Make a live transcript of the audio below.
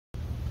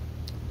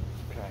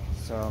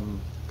So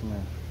I'm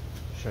gonna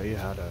show you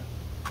how to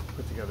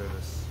put together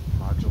this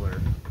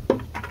modular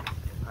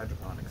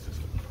hydroponic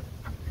system.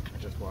 I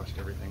just washed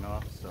everything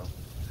off, so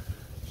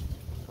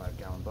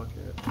 5-gallon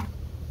bucket.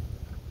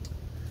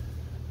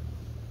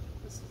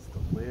 This is the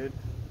lid.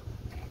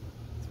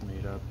 It's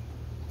made up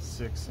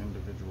 6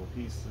 individual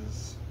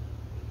pieces.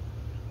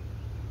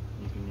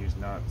 You can use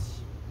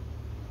nuts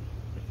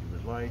if you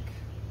would like.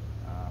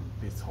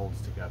 This holds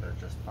together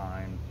just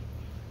fine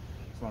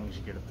as long as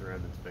you get a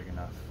thread that's big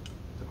enough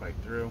to bite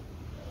through.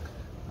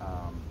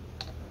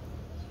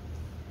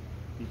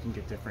 You can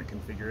get different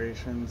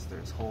configurations.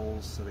 There's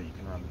holes so that you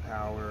can run the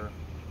power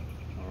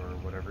or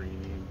whatever you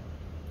need.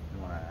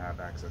 You want to have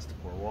access to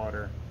pour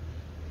water.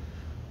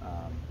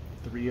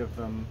 3 of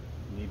them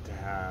need to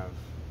have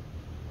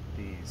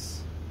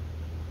these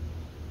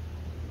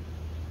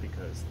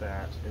because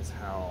that is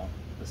how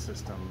the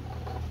system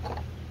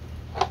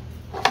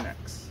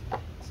connects.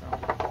 So,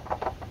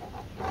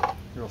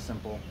 real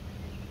simple.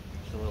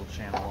 Just a little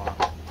channel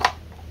lock.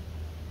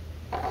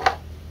 No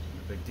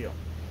big deal.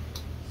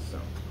 So,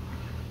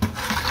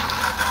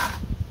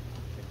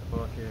 take the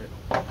bucket,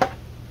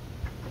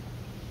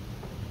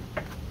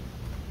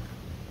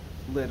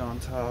 lid on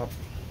top.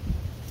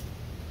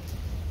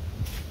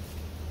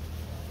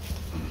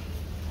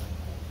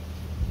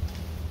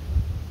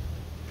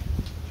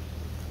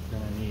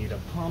 Gonna need a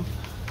pump.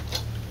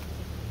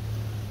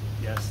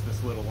 Yes,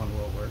 this little one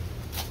will work.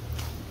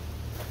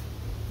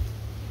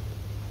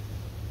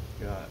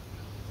 Got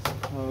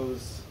some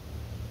hose.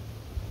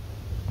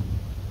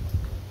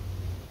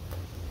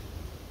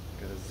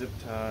 Got a zip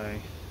tie.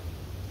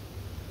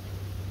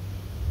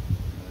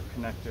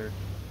 Another connector.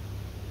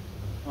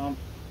 Pump.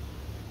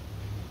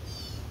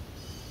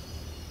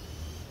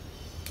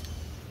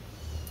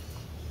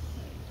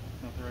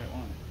 Not the right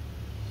one.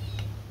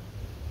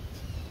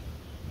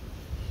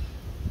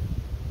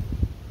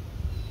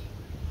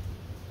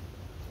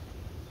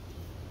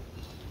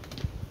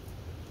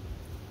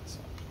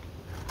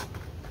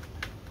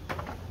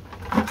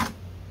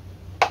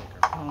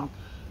 Pump.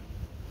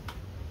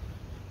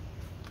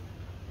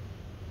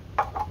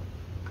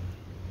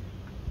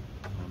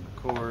 Run the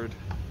cord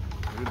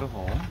through the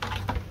hole.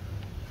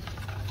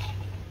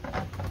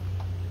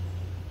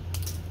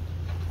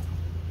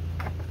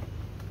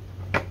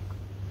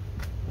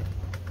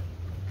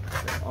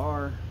 There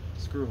are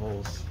screw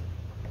holes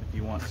if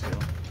you want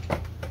to.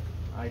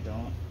 I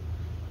don't.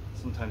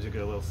 Sometimes you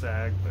get a little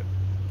sag, but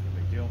no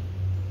big deal.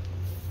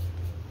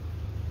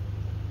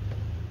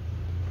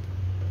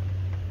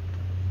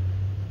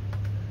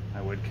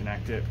 I would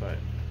connect it, but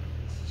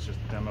it's just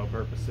demo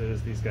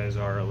purposes. These guys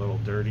are a little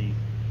dirty.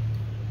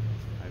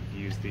 I've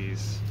used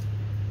these,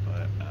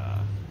 but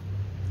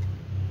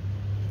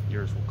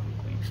yours will come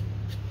clean.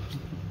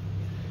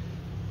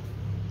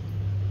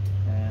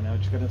 And now we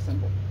just gotta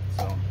assemble.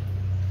 So,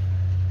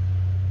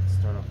 let's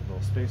start off with a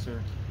little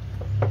spacer.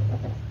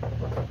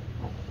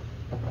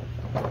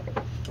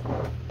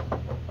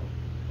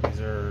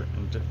 These are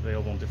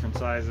available in different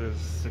sizes,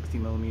 60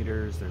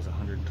 millimeters, there's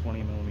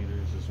 120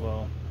 millimeters as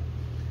well.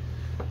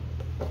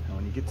 And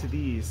when you get to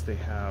these, they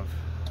have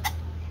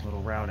a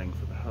little routing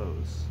for the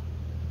hose.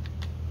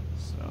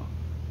 So,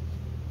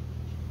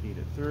 feed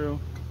it through,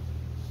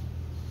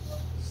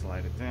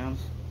 slide it down,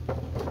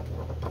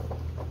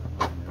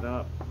 line it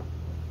up,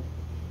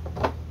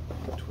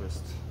 and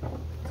twist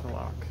to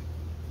lock.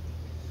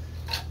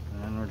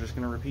 And we're just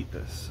going to repeat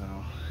this.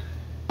 So,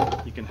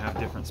 you can have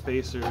different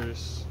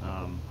spacers.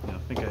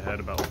 Think ahead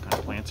about what kind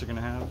of plants you're going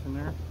to have in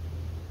there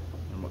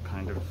and what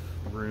kind of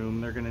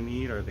room they're going to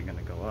need. Are they going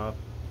to go up?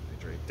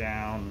 Straight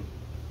down?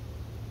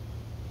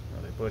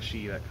 Are they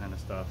bushy? That kind of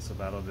stuff. So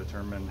that'll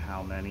determine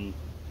how many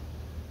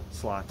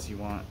slots you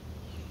want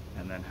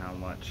and then how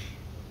much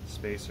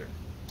spacer.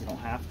 You don't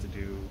have to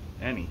do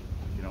any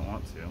if you don't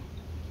want to.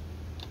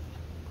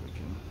 We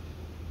can.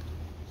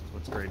 That's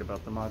what's great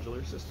about the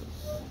modular system.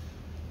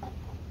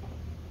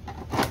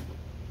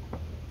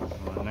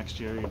 So next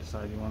year you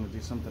decide you want to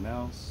do something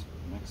else.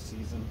 Next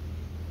season,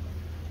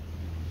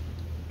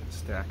 you can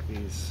stack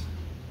these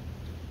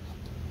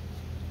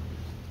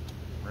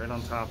right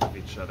on top of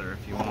each other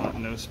if you want.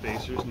 No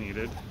spacers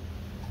needed.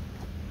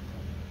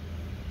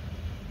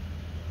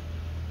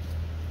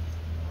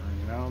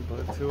 Or,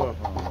 put 2 of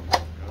them. Go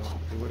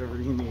do whatever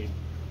you need.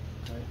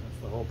 Right? That's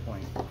the whole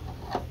point.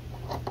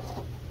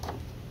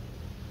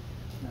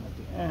 And at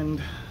the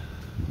end,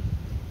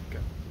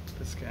 got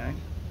this guy,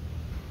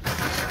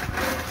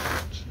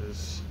 which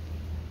is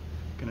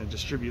going to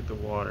distribute the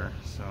water.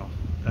 So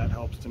that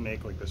helps to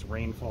make like this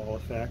rainfall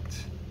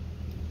effect.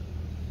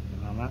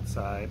 And on that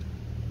side,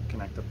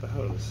 connect up the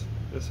hose.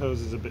 This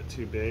hose is a bit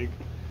too big.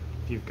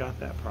 If you've got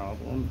that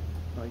problem,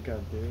 all you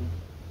gotta do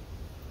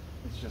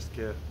is just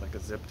get like a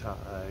zip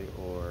tie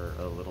or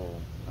a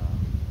little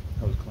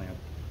hose clamp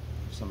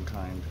of some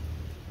kind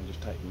and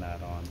just tighten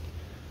that on.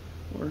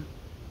 Or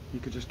you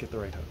could just get the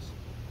right hose.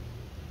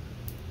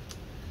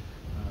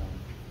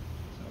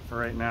 So for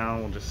right now,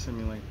 we'll just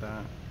simulate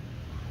that.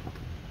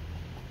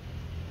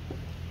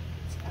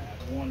 Let's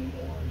add one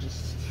more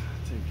just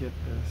to get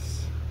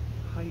this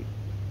height.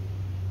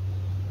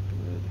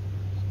 Good.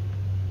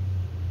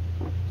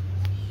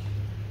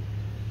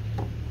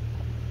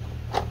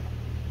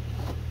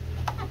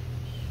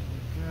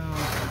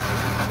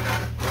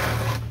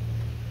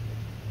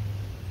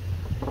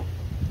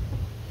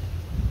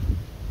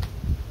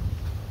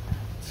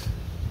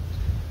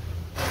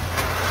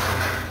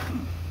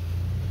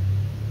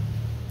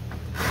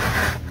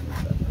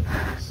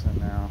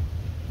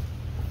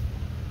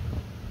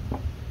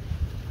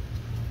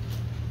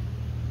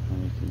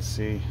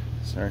 See,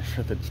 sorry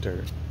for the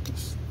dirt.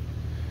 Just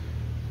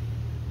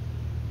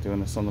doing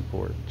this on the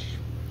porch.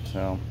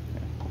 So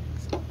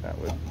yeah, that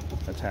would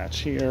attach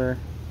here.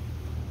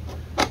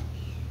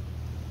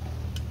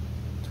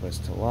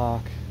 Twist to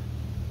lock.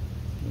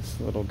 This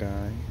little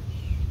guy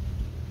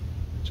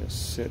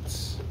just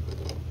sits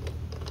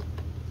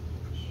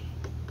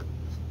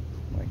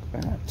like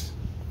that.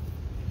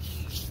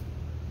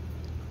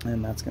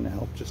 And that's going to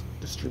help just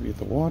distribute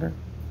the water.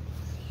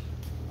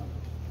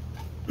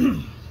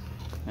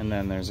 And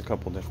then there's a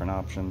couple different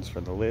options for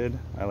the lid.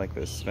 I like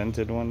this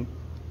vented one.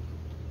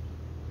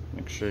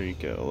 Make sure you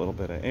get a little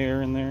bit of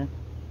air in there,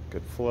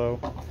 good flow.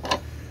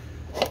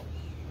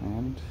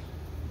 And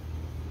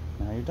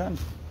now you're done.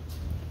 So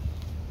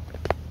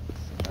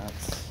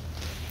that's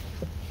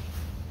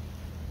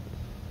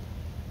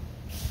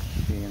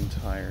the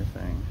entire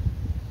thing.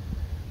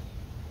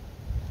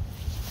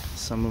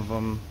 Some of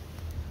them,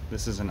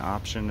 this is an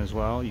option as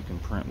well. You can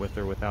print with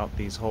or without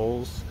these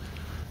holes.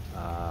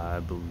 I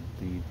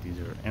believe these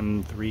are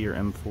M3 or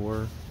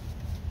M4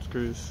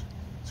 screws,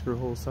 screw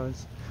hole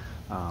size.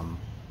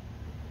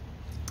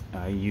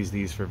 I use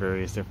these for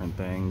various different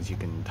things. You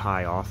can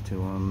tie off to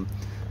them.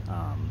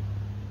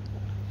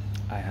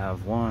 I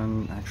have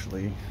one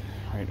actually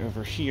right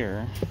over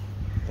here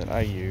that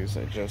I use.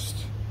 I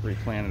just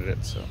replanted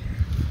it, so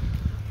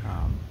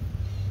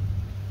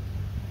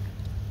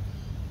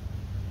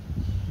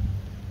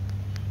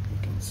you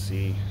can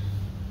see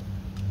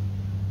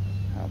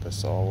how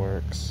this all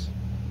works.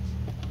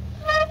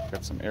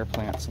 Got some air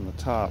plants on the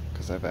top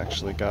because I've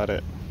actually got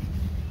it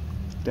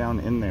down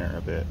in there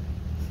a bit.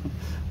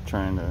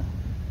 Trying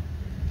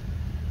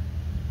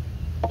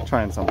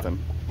something.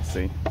 Let's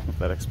see if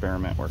that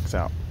experiment works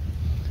out.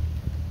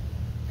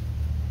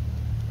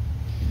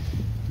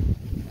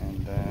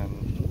 And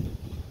then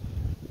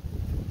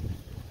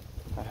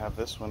I have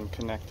this one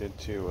connected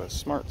to a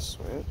smart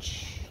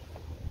switch,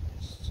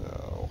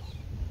 so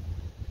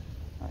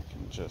I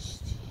can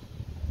just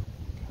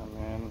come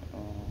in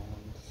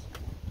and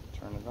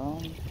turn it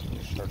on.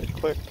 Start it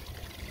click.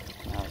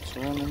 Now it's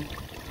running.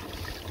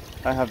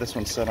 I have this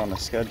one set on a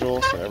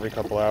schedule, so every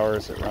couple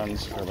hours it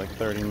runs for like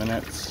 30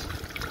 minutes.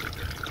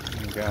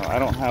 There you go. I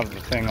don't have the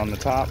thing on the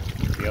top,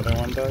 the other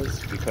one does,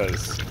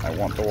 because I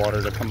want the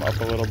water to come up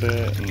a little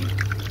bit and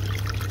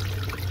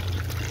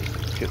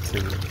get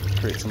to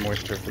create some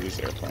moisture for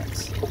these air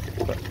plants.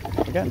 But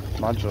again,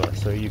 modular,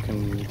 so you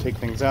can take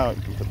things out,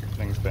 you can put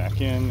things back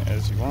in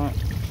as you want.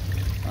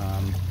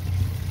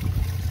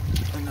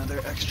 Another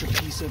extra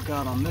piece I've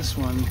got on this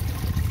one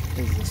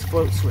is this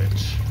float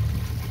switch.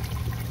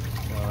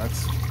 So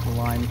that's the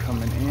line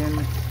coming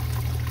in,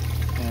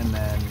 and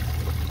then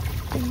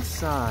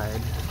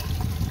inside,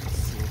 let's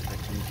see if I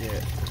can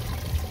get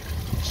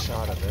a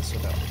shot of this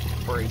without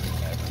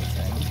breaking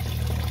everything.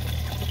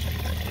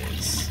 There it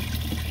is.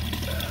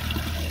 There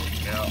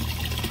you go.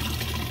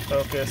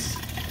 Focus.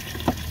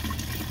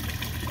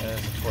 There's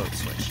a float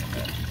switch in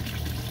there.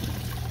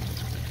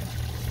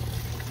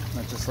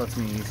 That just lets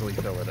me easily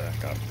fill it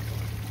back up.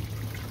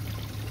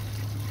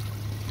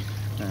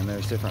 And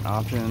there's different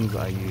options.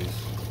 I use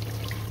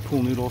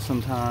pool noodle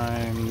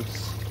sometimes.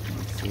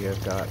 Let's see,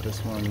 I've got this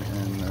one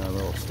in a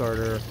little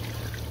starter.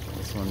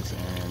 This one's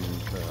in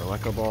the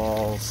Leca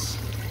balls.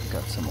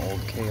 Got some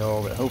old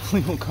kale that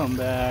hopefully will come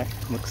back.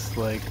 Looks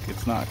like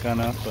it's not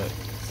gonna, but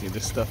see,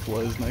 this stuff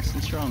was nice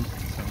and strong,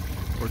 so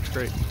works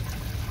great.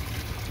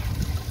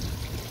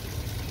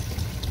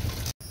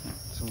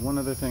 So one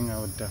other thing I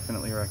would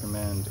definitely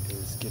recommend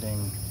is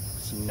getting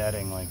some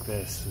netting like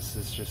this. This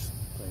is just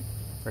like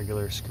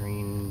regular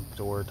screen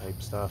door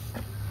type stuff.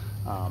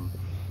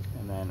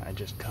 And then I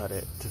just cut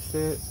it to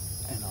fit,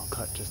 and I'll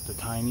cut just the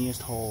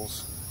tiniest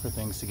holes for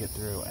things to get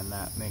through, and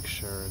that makes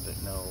sure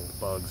that no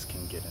bugs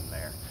can get in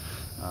there.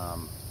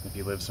 If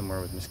you live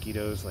somewhere with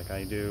mosquitoes like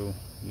I do,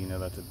 you know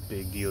that's a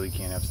big deal. You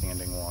can't have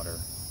standing water.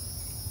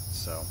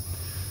 So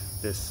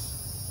this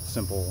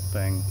simple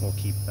thing will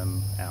keep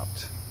them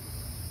out.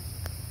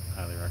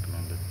 Highly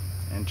recommended.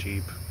 And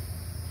cheap.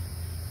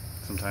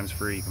 Sometimes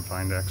free. You can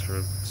find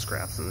extra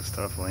scraps of this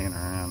stuff laying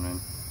around, and